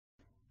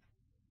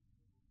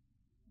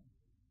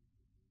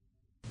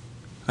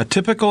A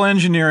typical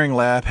engineering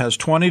lab has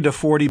 20 to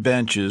 40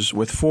 benches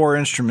with 4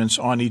 instruments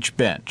on each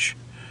bench: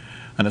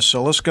 an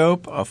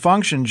oscilloscope, a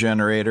function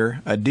generator,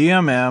 a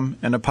DMM,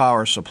 and a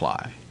power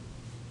supply.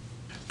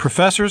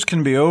 Professors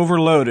can be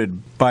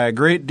overloaded by a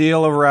great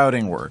deal of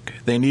routing work.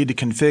 They need to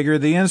configure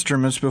the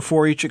instruments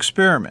before each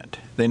experiment.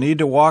 They need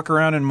to walk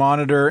around and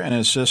monitor and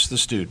assist the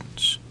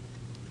students.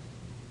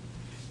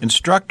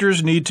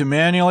 Instructors need to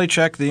manually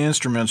check the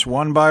instruments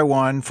one by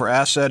one for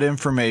asset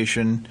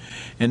information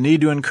and need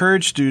to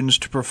encourage students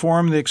to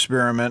perform the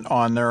experiment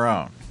on their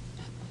own.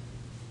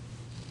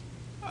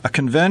 A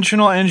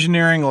conventional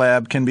engineering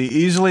lab can be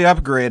easily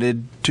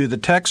upgraded to the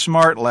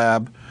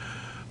TekSmartLab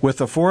with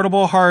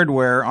affordable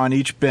hardware on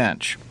each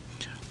bench.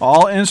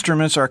 All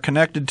instruments are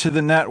connected to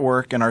the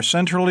network and are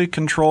centrally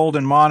controlled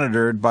and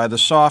monitored by the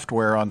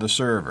software on the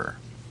server.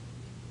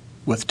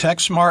 With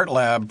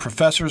TekSmartLab,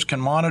 professors can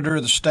monitor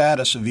the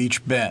status of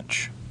each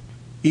bench.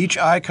 Each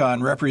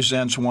icon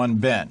represents one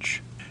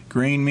bench.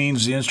 Green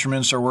means the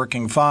instruments are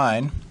working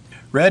fine,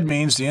 red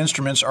means the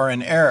instruments are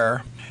in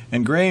error,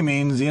 and gray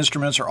means the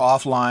instruments are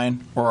offline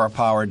or are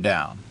powered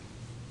down.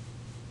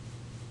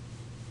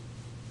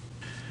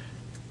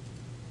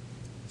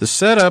 The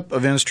setup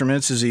of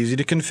instruments is easy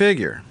to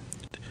configure.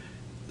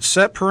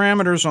 Set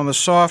parameters on the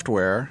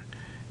software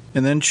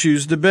and then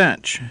choose the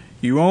bench.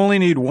 You only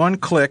need one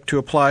click to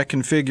apply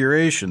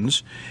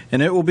configurations,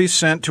 and it will be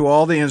sent to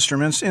all the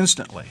instruments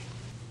instantly.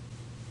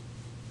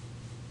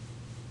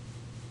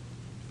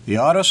 The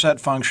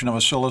auto-set function of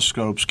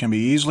oscilloscopes can be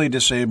easily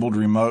disabled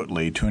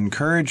remotely to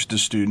encourage the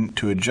student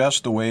to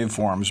adjust the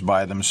waveforms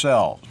by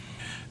themselves.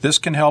 This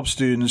can help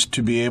students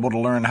to be able to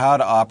learn how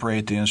to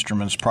operate the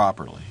instruments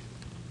properly.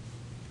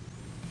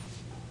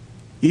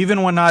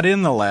 Even when not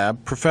in the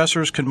lab,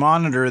 professors can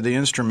monitor the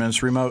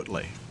instruments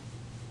remotely.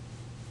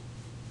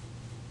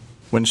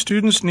 When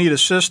students need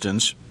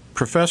assistance,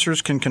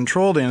 professors can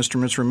control the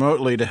instruments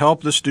remotely to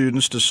help the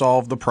students to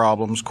solve the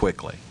problems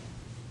quickly.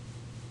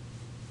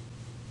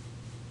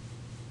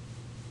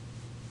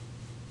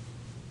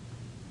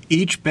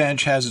 Each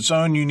bench has its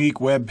own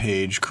unique web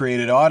page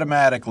created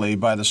automatically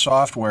by the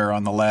software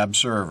on the lab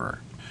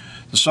server.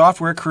 The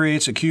software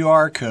creates a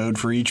QR code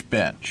for each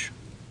bench.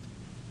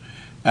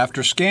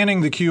 After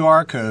scanning the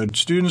QR code,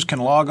 students can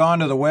log on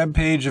to the web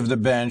page of the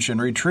bench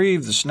and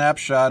retrieve the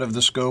snapshot of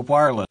the scope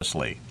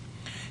wirelessly.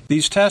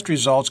 These test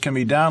results can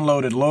be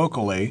downloaded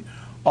locally,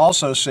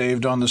 also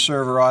saved on the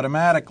server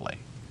automatically.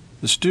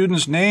 The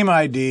student's name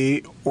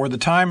ID or the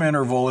time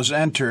interval is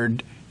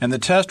entered and the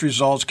test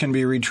results can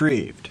be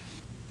retrieved.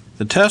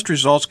 The test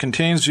results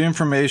contains the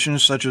information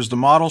such as the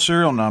model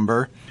serial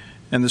number,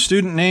 and the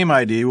student name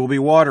ID will be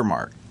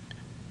watermarked.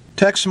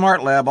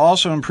 TekSmartLab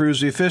also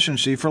improves the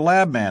efficiency for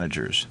lab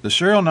managers. The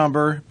serial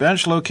number,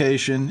 bench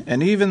location,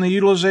 and even the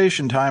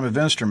utilization time of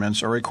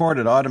instruments are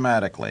recorded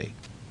automatically.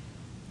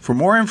 For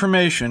more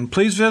information,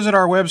 please visit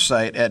our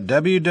website at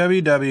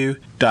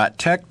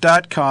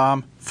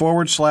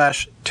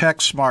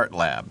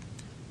www.tek.com/TekSmartLab.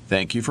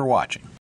 Thank you for watching.